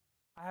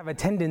I have a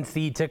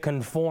tendency to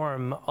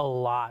conform a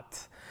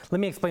lot. Let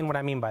me explain what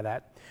I mean by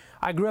that.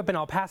 I grew up in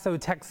El Paso,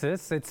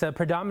 Texas. It's a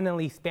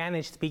predominantly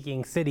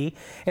Spanish-speaking city.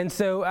 And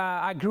so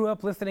I grew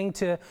up listening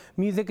to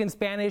music in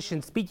Spanish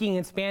and speaking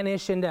in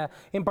Spanish. And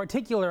in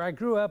particular, I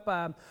grew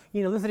up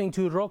listening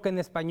to rock en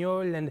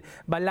español and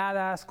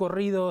baladas,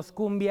 corridos,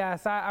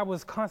 cumbias. I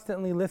was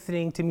constantly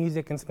listening to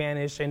music in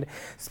Spanish and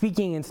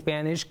speaking in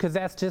Spanish because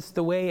that's just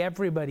the way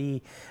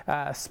everybody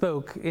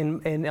spoke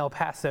in El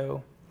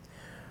Paso.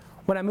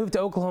 When I moved to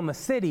Oklahoma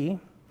City,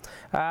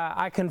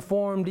 I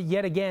conformed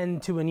yet again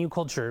to a new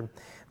culture.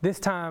 This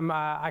time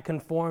I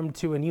conformed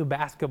to a new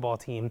basketball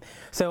team.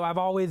 So I've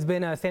always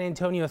been a San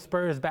Antonio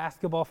Spurs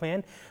basketball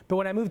fan, but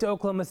when I moved to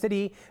Oklahoma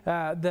City,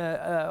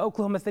 the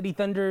Oklahoma City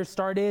Thunder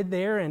started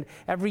there, and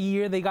every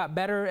year they got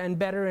better and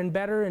better and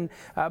better, and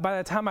by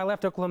the time I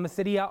left Oklahoma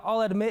City,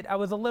 I'll admit I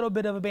was a little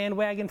bit of a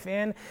bandwagon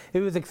fan.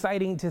 It was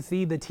exciting to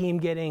see the team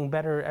getting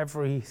better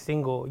every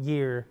single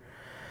year.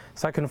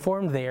 So I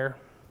conformed there.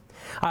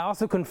 I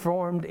also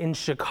conformed in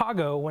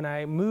Chicago when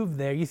I moved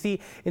there. You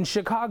see, in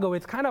Chicago,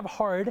 it's kind of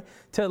hard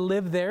to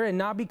live there and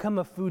not become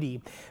a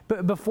foodie.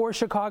 But before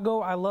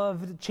Chicago, I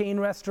loved chain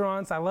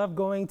restaurants. I loved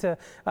going to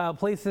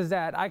places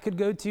that I could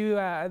go to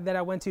that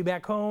I went to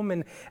back home.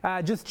 And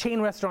just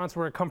chain restaurants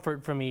were a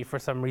comfort for me for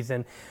some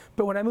reason.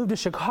 But when I moved to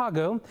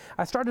Chicago,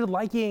 I started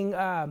liking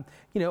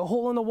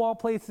hole-in-the-wall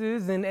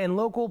places and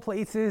local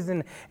places.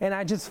 And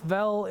I just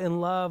fell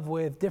in love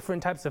with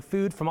different types of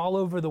food from all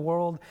over the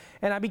world.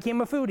 And I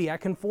became a foodie. I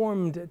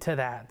conformed to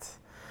that.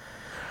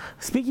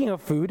 Speaking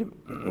of food,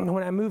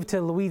 when I moved to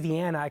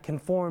Louisiana, I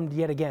conformed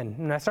yet again.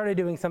 And I started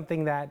doing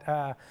something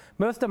that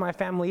most of my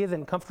family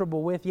isn't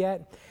comfortable with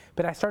yet,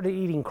 but I started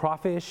eating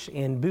crawfish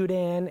and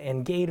boudin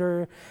and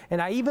gator, and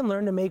I even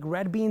learned to make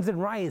red beans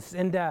and rice.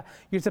 And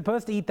you're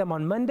supposed to eat them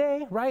on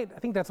Monday, right? I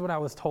think that's what I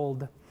was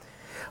told.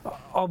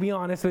 I'll be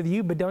honest with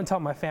you, but don't tell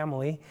my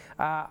family.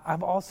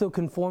 I've also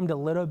conformed a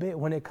little bit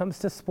when it comes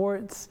to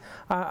sports.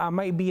 I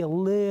might be a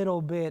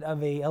little bit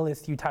of a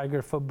LSU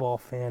Tiger football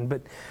fan,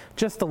 but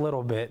just a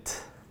little bit.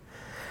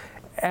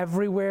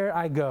 Everywhere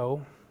I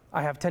go,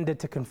 I have tended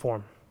to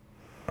conform.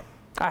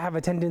 I have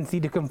a tendency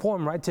to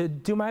conform, right? To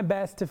do my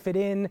best to fit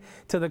in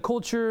to the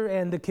culture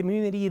and the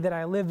community that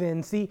I live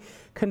in. See,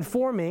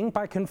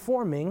 by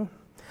conforming,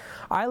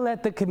 I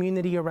let the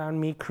community around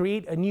me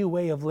create a new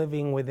way of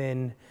living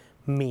within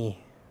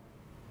me.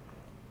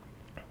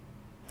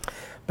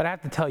 But I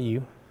have to tell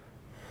you,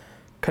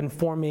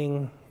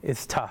 conforming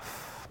is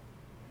tough.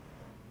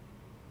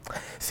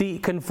 See,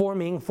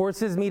 conforming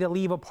forces me to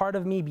leave a part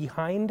of me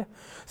behind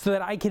so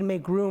that I can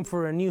make room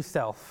for a new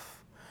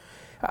self.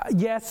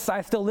 Yes,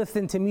 I still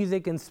listen to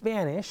music in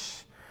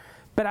Spanish,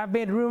 but I've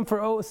made room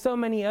for so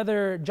many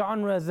other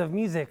genres of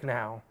music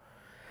now.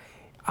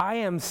 I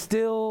am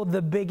still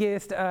the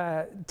biggest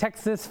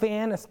Texas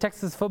fan of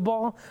Texas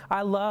football.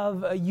 I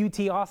love UT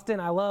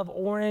Austin. I love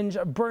Orange,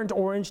 burnt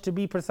orange to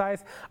be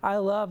precise. I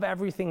love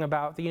everything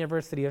about the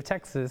University of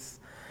Texas.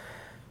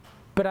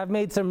 But I've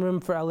made some room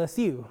for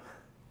LSU.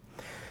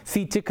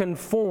 See, to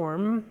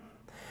conform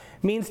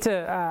means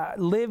to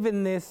live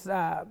in this,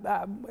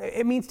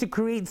 it means to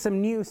create some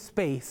new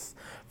space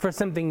for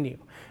something new.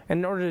 And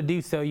in order to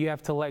do so, you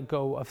have to let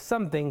go of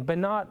something, but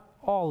not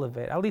all of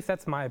it. At least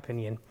that's my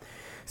opinion.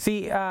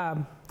 See,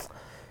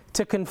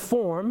 to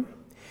conform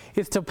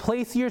is to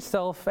place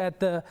yourself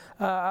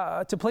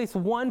to place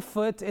one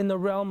foot in the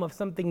realm of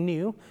something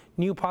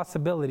new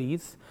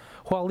possibilities,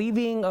 while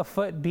leaving a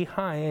foot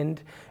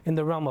behind in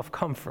the realm of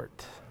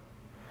comfort.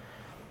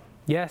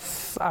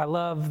 Yes, I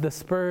love the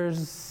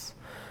Spurs,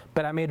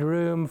 but I made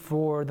room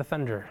for the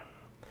Thunder.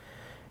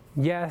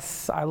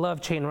 Yes, I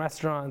love chain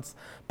restaurants,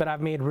 but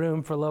I've made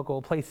room for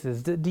local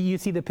places. Do you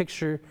see the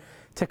picture?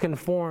 To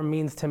conform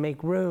means to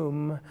make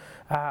room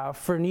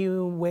for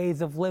new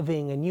ways of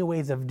living and new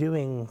ways of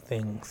doing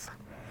things.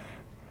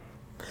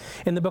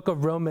 In the book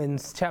of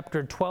Romans,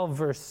 chapter 12,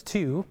 verse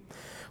 2,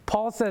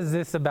 Paul says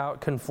this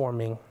about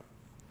conforming.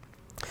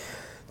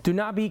 Do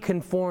not be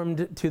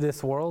conformed to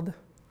this world,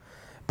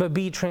 but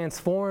be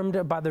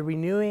transformed by the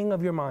renewing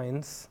of your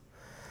minds,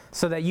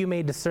 so that you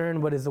may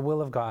discern what is the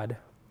will of God,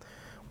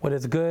 what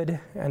is good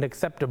and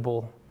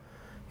acceptable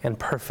and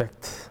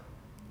perfect.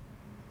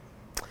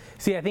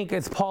 See, I think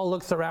as Paul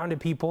looks around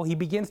at people, he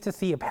begins to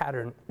see a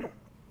pattern.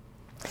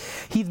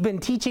 He's been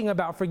teaching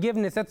about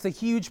forgiveness. That's a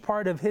huge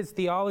part of his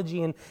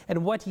theology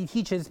and what he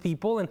teaches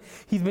people. And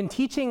he's been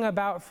teaching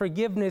about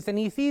forgiveness. And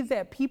he sees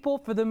that people,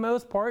 for the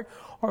most part,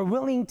 are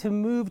willing to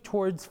move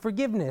towards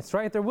forgiveness,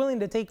 right? They're willing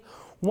to take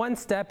one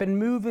step and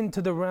move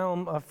into the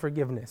realm of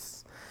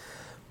forgiveness.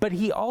 But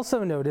he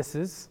also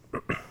notices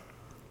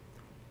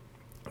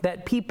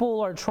that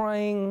people are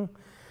trying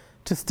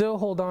to still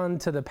hold on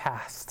to the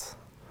past,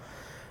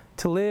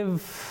 to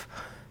live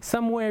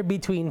somewhere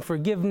between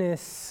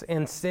forgiveness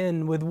and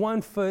sin, with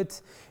one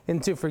foot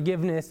into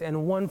forgiveness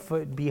and one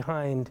foot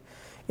behind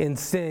in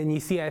sin. You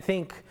see, I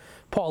think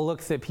Paul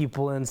looks at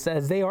people and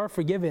says they are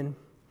forgiven.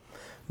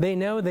 They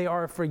know they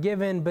are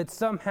forgiven, but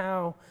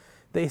somehow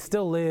they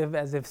still live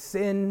as if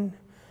sin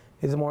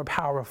is more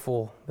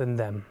powerful than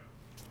them.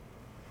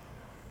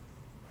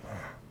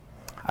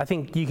 I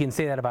think you can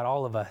say that about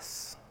all of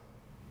us.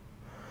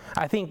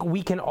 I think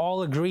we can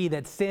all agree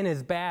that sin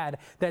is bad,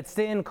 that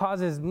sin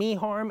causes me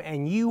harm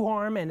and you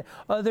harm and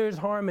others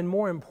harm, and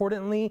more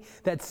importantly,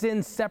 that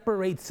sin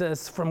separates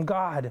us from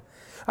God.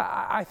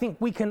 I think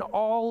we can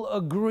all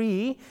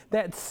agree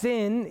that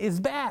sin is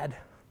bad.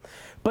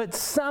 But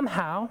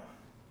somehow,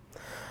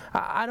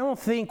 I don't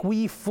think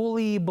we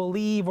fully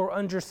believe or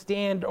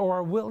understand or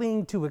are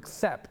willing to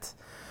accept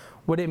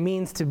what it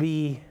means to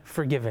be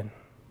forgiven.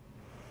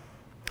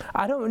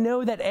 I don't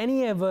know that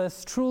any of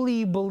us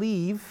truly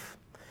believe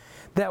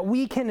that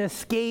we can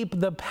escape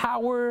the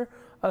power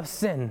of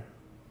sin.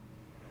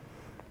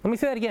 Let me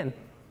say that again.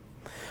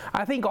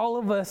 I think all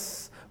of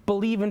us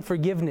believe in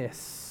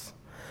forgiveness,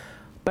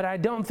 but I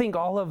don't think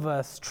all of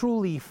us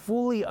truly,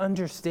 fully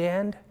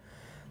understand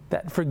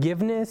that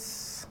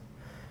forgiveness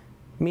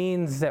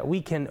means that we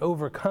can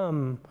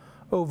overpower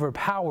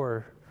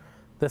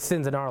the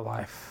sins in our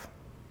life.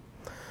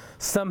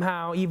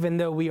 Somehow, even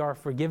though we are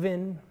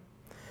forgiven,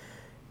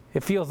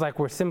 it feels like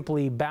we're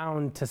simply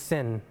bound to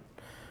sin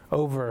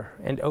over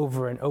and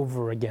over and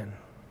over again.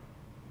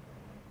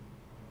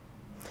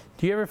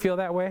 Do you ever feel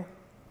that way?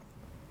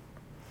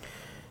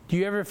 Do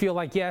you ever feel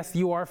like, yes,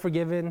 you are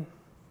forgiven,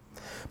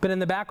 but in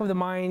the back of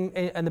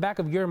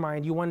your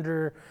mind, you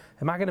wonder,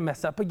 am I going to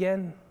mess up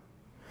again?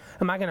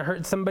 Am I going to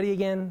hurt somebody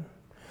again?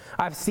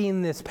 I've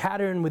seen this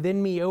pattern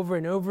within me over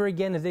and over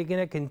again. Is it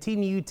going to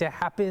continue to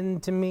happen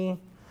to me?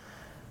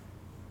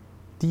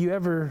 Do you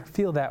ever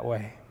feel that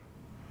way?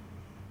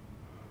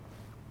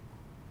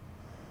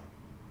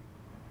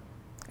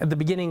 At the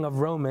beginning of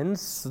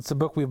Romans, it's a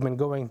book we've been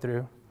going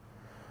through,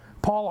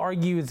 Paul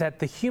argues that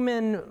the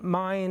human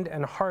mind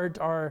and heart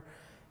are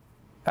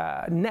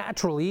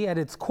naturally, at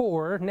its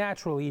core,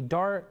 naturally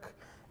dark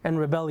and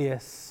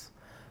rebellious,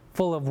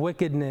 full of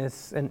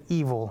wickedness and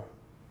evil.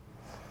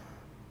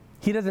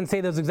 He doesn't say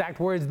those exact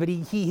words, but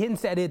he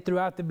hints at it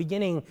throughout the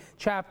beginning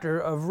chapter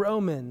of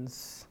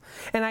Romans.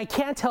 And I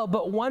can't help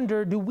but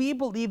wonder, do we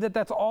believe that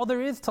that's all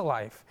there is to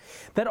life?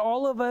 That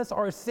all of us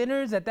are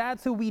sinners, that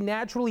that's who we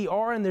naturally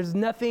are and there's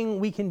nothing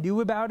we can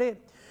do about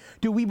it?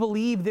 Do we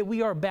believe that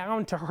we are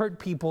bound to hurt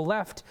people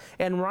left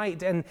and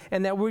right, and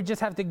that we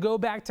just have to go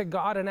back to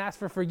God and ask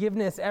for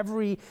forgiveness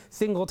every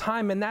single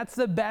time, and that's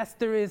the best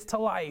there is to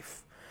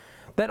life?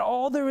 That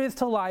all there is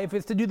to life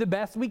is to do the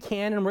best we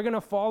can, and we're going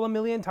to fall a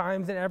million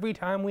times, and every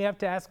time we have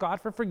to ask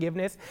God for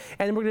forgiveness,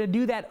 and we're going to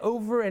do that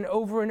over and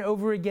over and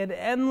over again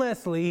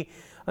endlessly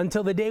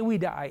until the day we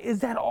die. Is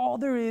that all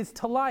there is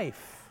to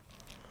life?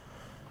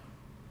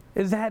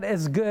 Is that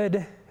as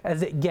good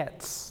as it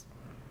gets?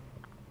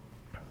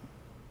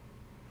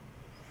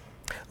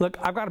 Look,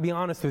 I've got to be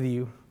honest with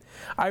you.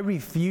 I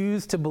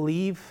refuse to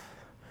believe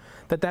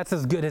that that's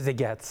as good as it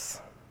gets.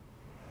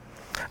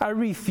 I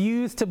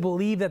refuse to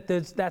believe that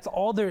that's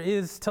all there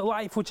is to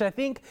life, which I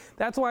think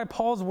that's why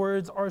Paul's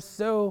words are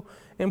so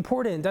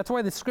important. That's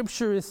why the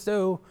scripture is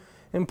so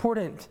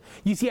important.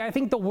 You see, I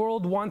think the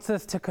world wants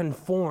us to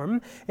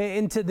conform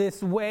into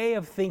this way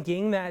of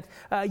thinking that,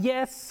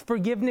 yes,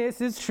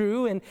 forgiveness is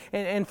true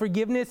and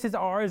forgiveness is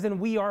ours and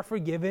we are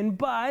forgiven,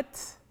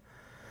 but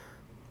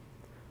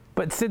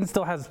sin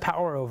still has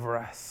power over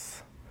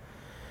us.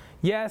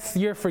 Yes,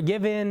 you're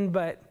forgiven,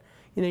 but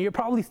you're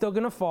probably still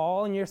going to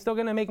fall and you're still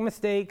going to make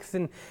mistakes.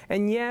 And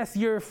yes,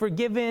 you're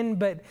forgiven,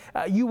 but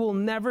you will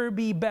never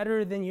be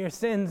better than your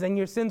sins. And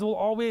your sins will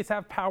always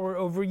have power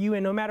over you.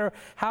 And no matter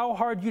how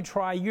hard you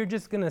try, you're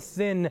just going to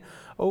sin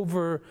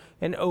over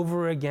and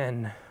over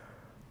again.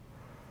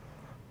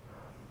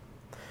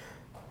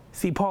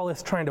 See, Paul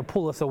is trying to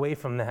pull us away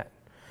from that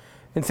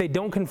and say,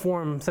 don't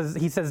conform.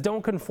 He says,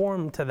 don't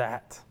conform to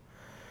that.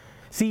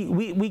 See,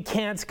 we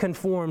can't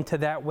conform to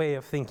that way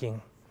of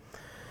thinking.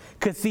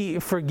 Because see,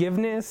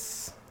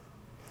 forgiveness,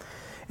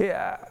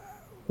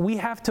 we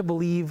have to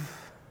believe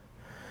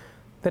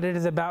that it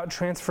is about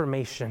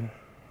transformation.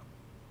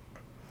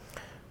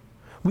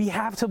 We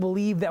have to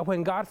believe that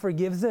when God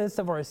forgives us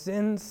of our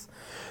sins,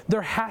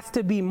 there has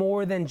to be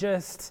more than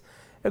just,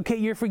 okay,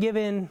 you're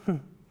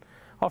forgiven,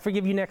 I'll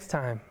forgive you next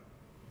time.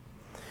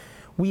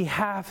 We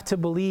have to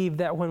believe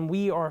that when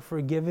we are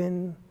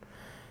forgiven,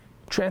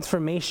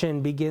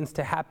 transformation begins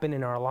to happen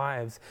in our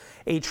lives.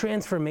 A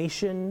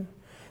transformation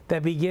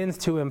that begins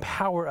to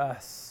empower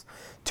us,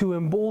 to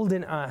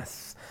embolden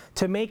us,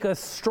 to make us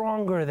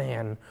stronger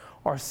than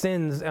our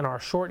sins and our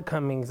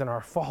shortcomings and our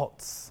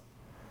faults.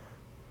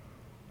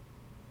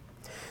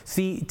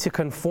 See, to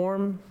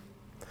conform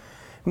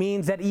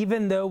means that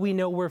even though we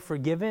know we're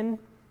forgiven,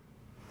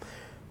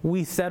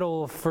 we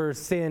settle for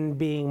sin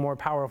being more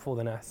powerful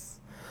than us,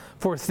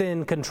 for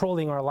sin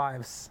controlling our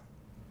lives.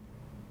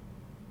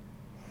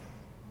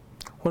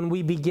 When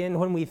we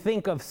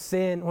think of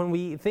sin, when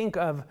we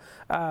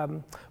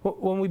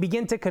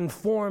begin to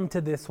conform to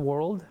this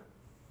world,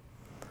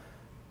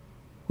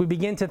 we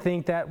begin to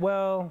think that,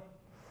 well,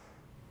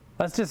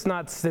 let's just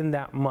not sin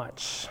that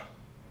much,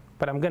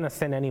 but I'm going to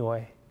sin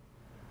anyway.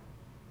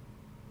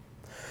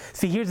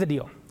 See, here's the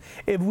deal.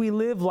 if we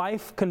live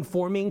life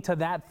conforming to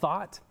that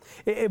thought,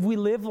 if we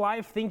live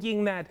life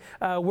thinking that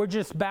we're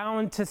just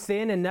bound to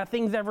sin and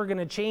nothing's ever going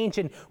to change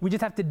and we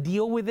just have to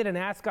deal with it and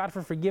ask God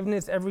for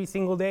forgiveness every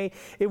single day,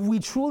 if we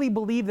truly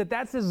believe that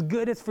that's as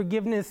good as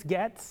forgiveness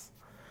gets,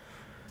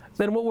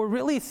 then what we're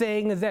really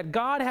saying is that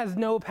God has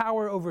no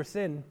power over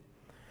sin.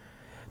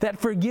 That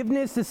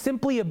forgiveness is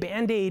simply a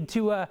Band-Aid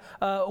to a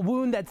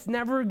wound that's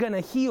never going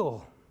to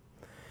heal.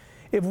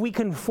 If we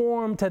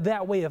conform to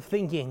that way of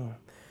thinking,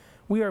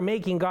 we are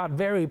making God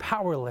very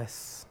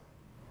powerless.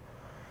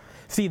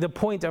 See, the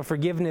point of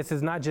forgiveness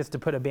is not just to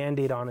put a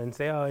Band-Aid on and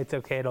say, oh, it's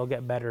okay, it'll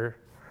get better.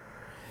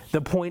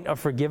 The point of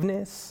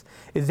forgiveness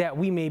is that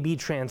we may be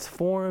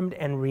transformed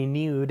and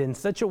renewed in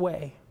such a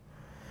way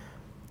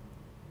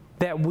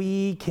that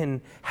we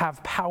can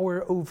have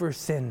power over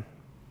sin.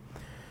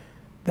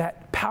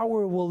 That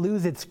power will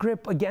lose its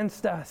grip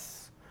against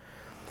us.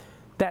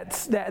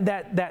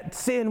 That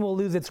sin will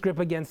lose its grip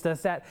against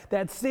us.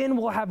 That sin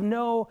will have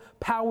no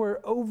power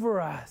over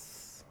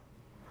us.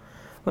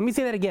 Let me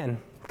say that again,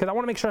 because I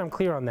want to make sure I'm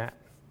clear on that.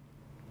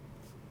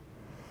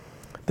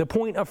 The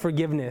point of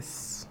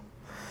forgiveness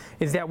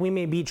is that we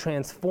may be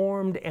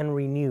transformed and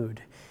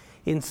renewed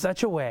in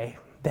such a way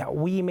that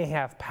we may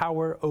have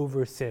power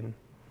over sin.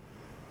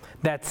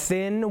 That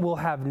sin will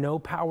have no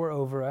power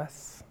over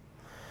us.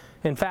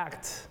 In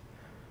fact,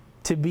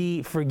 to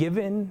be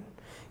forgiven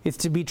is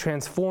to be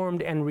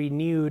transformed and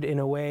renewed in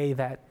a way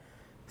that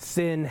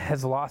sin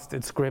has lost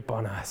its grip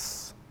on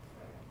us.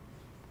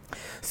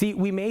 See,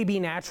 we may be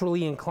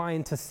naturally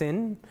inclined to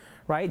sin,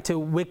 right? To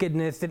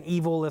wickedness and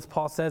evil, as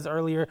Paul says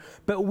earlier,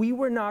 but we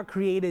were not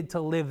created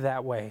to live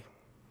that way.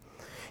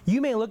 You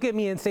may look at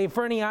me and say,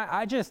 Fernie,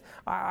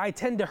 I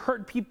tend to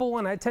hurt people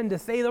and I tend to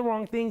say the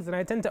wrong things and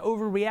I tend to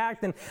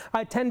overreact and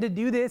I tend to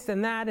do this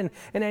and that and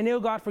I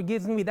know God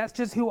forgives me. That's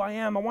just who I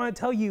am. I want to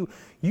tell you,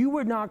 you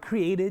were not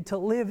created to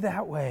live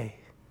that way.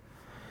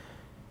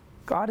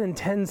 God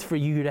intends for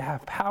you to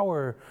have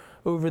power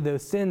over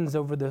those sins,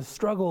 over those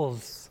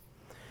struggles.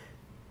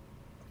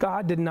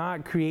 God did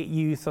not create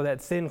you so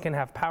that sin can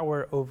have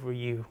power over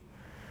you.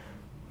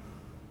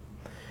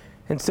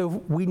 And so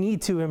we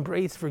need to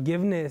embrace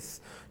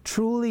forgiveness,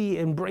 truly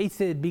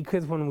embrace it,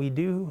 because when we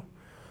do,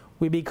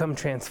 we become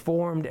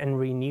transformed and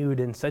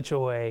renewed in such a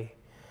way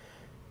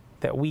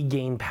that we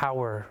gain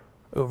power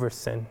over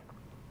sin.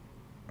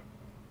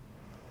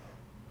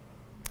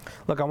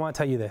 Look, I want to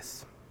tell you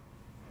this.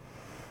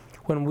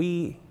 When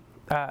we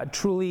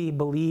truly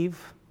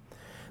believe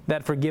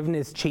that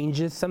forgiveness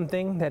changes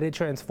something, that it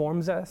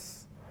transforms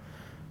us,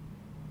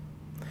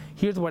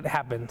 here's what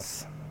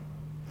happens.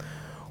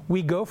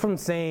 We go from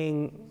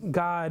saying,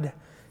 God,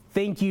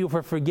 thank you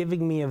for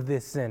forgiving me of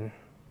this sin.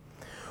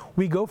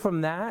 We go from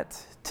that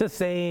to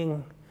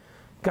saying,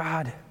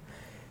 God,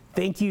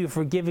 thank you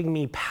for giving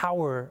me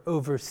power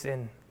over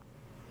sin.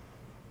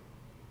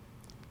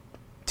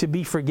 To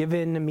be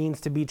forgiven means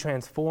to be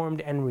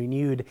transformed and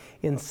renewed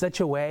in such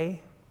a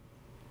way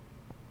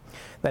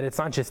that it's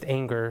not just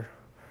anger,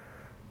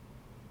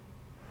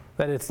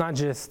 that it's not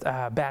just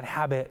bad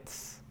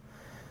habits,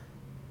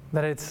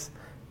 that it's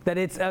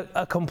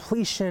a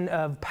completion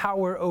of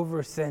power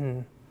over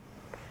sin.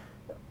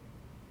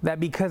 That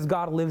because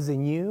God lives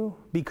in you,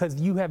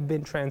 because you have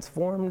been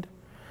transformed,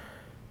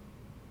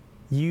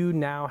 you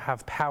now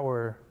have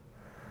power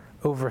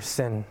over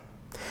sin.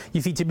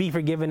 You see, to be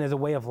forgiven is a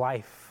way of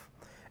life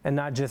and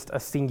not just a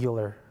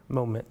singular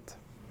moment.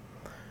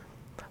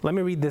 Let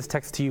me read this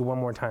text to you one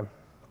more time.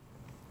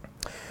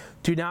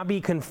 Do not be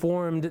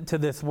conformed to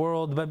this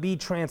world, but be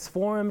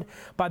transformed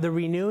by the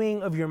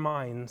renewing of your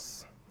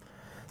minds,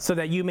 so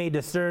that you may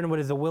discern what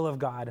is the will of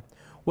God,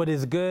 what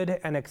is good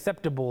and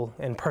acceptable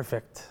and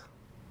perfect.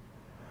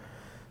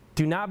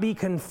 Do not be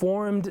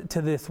conformed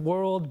to this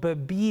world,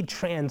 but be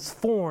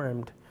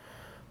transformed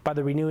by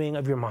the renewing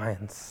of your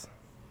minds.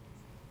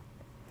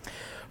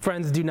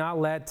 Friends, do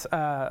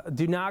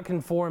not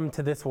conform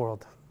to this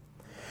world.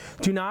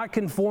 Do not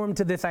conform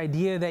to this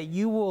idea that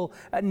you will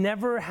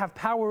never have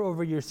power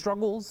over your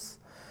struggles,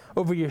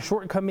 over your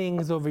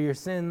shortcomings, over your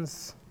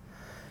sins.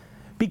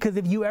 Because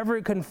if you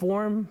ever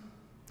conform,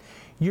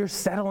 you're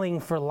settling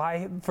for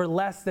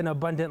less than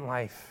abundant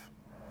life.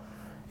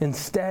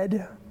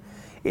 Instead,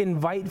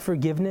 invite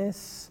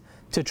forgiveness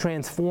to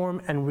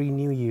transform and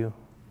renew you.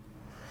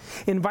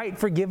 Invite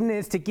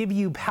forgiveness to give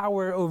you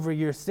power over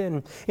your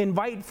sin.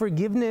 Invite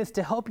forgiveness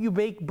to help you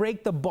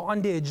break the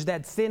bondage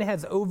that sin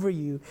has over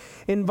you.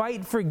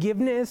 Invite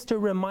forgiveness to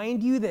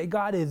remind you that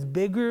God is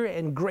bigger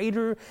and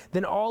greater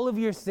than all of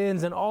your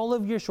sins and all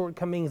of your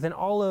shortcomings and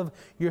all of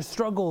your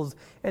struggles.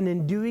 And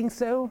in doing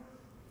so,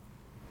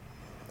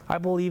 I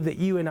believe that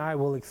you and I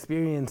will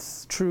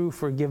experience true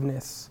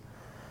forgiveness,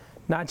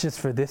 not just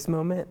for this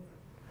moment,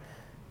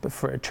 but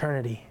for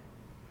eternity.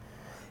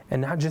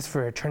 And not just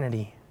for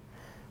eternity,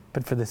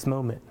 but for this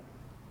moment.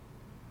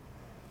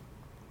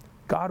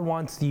 God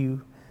wants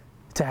you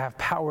to have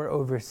power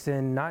over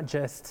sin, not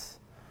just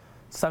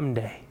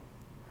someday,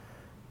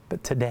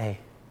 but today.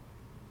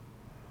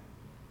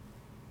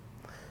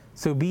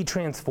 So be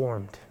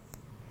transformed.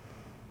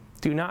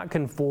 Do not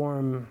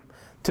conform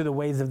to the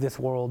ways of this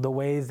world, the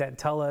ways that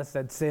tell us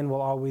that sin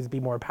will always be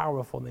more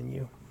powerful than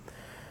you.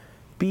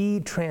 Be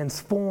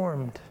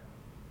transformed.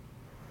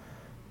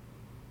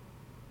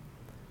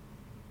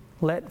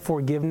 Let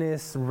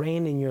forgiveness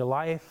reign in your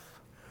life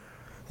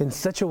in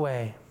such a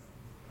way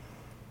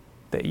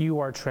that you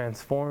are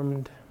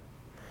transformed,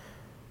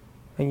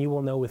 and you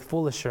will know with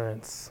full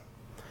assurance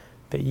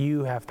that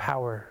you have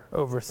power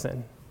over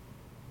sin.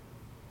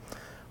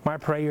 My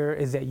prayer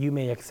is that you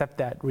may accept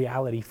that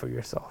reality for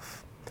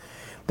yourself,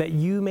 that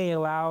you may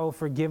allow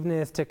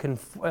forgiveness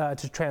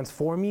to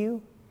transform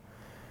you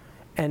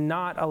and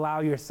not allow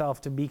yourself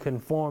to be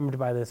conformed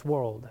by this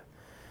world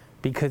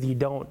because you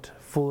don't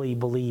fully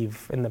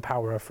believe in the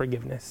power of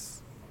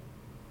forgiveness.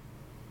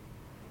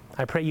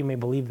 I pray you may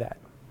believe that.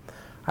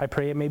 I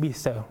pray it may be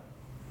so.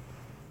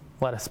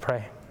 Let us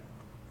pray.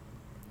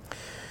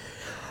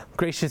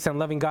 Gracious and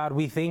loving God,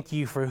 we thank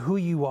you for who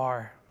you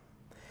are.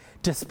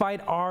 Despite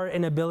our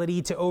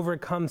inability to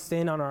overcome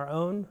sin on our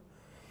own,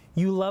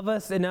 you love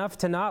us enough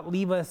to not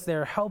leave us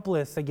there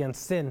helpless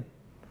against sin.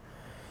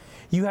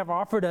 You have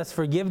offered us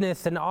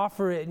forgiveness and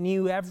offer it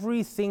new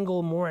every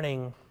single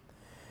morning.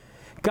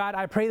 God,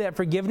 I pray that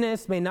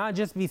forgiveness may not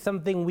just be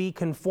something we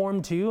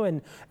conform to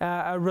and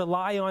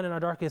rely on in our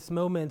darkest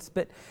moments,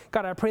 but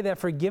God, I pray that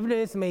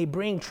forgiveness may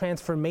bring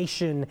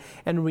transformation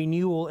and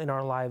renewal in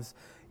our lives.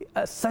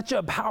 Such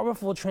a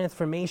powerful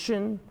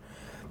transformation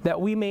that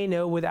we may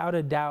know without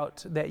a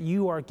doubt that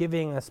you are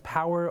giving us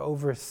power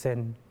over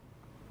sin.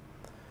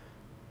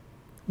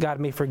 God,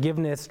 may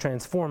forgiveness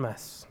transform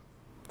us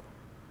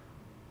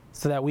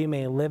so that we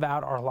may live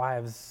out our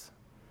lives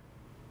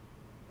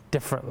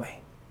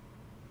differently.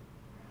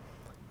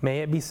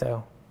 May it be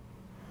so.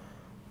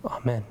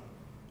 Amen.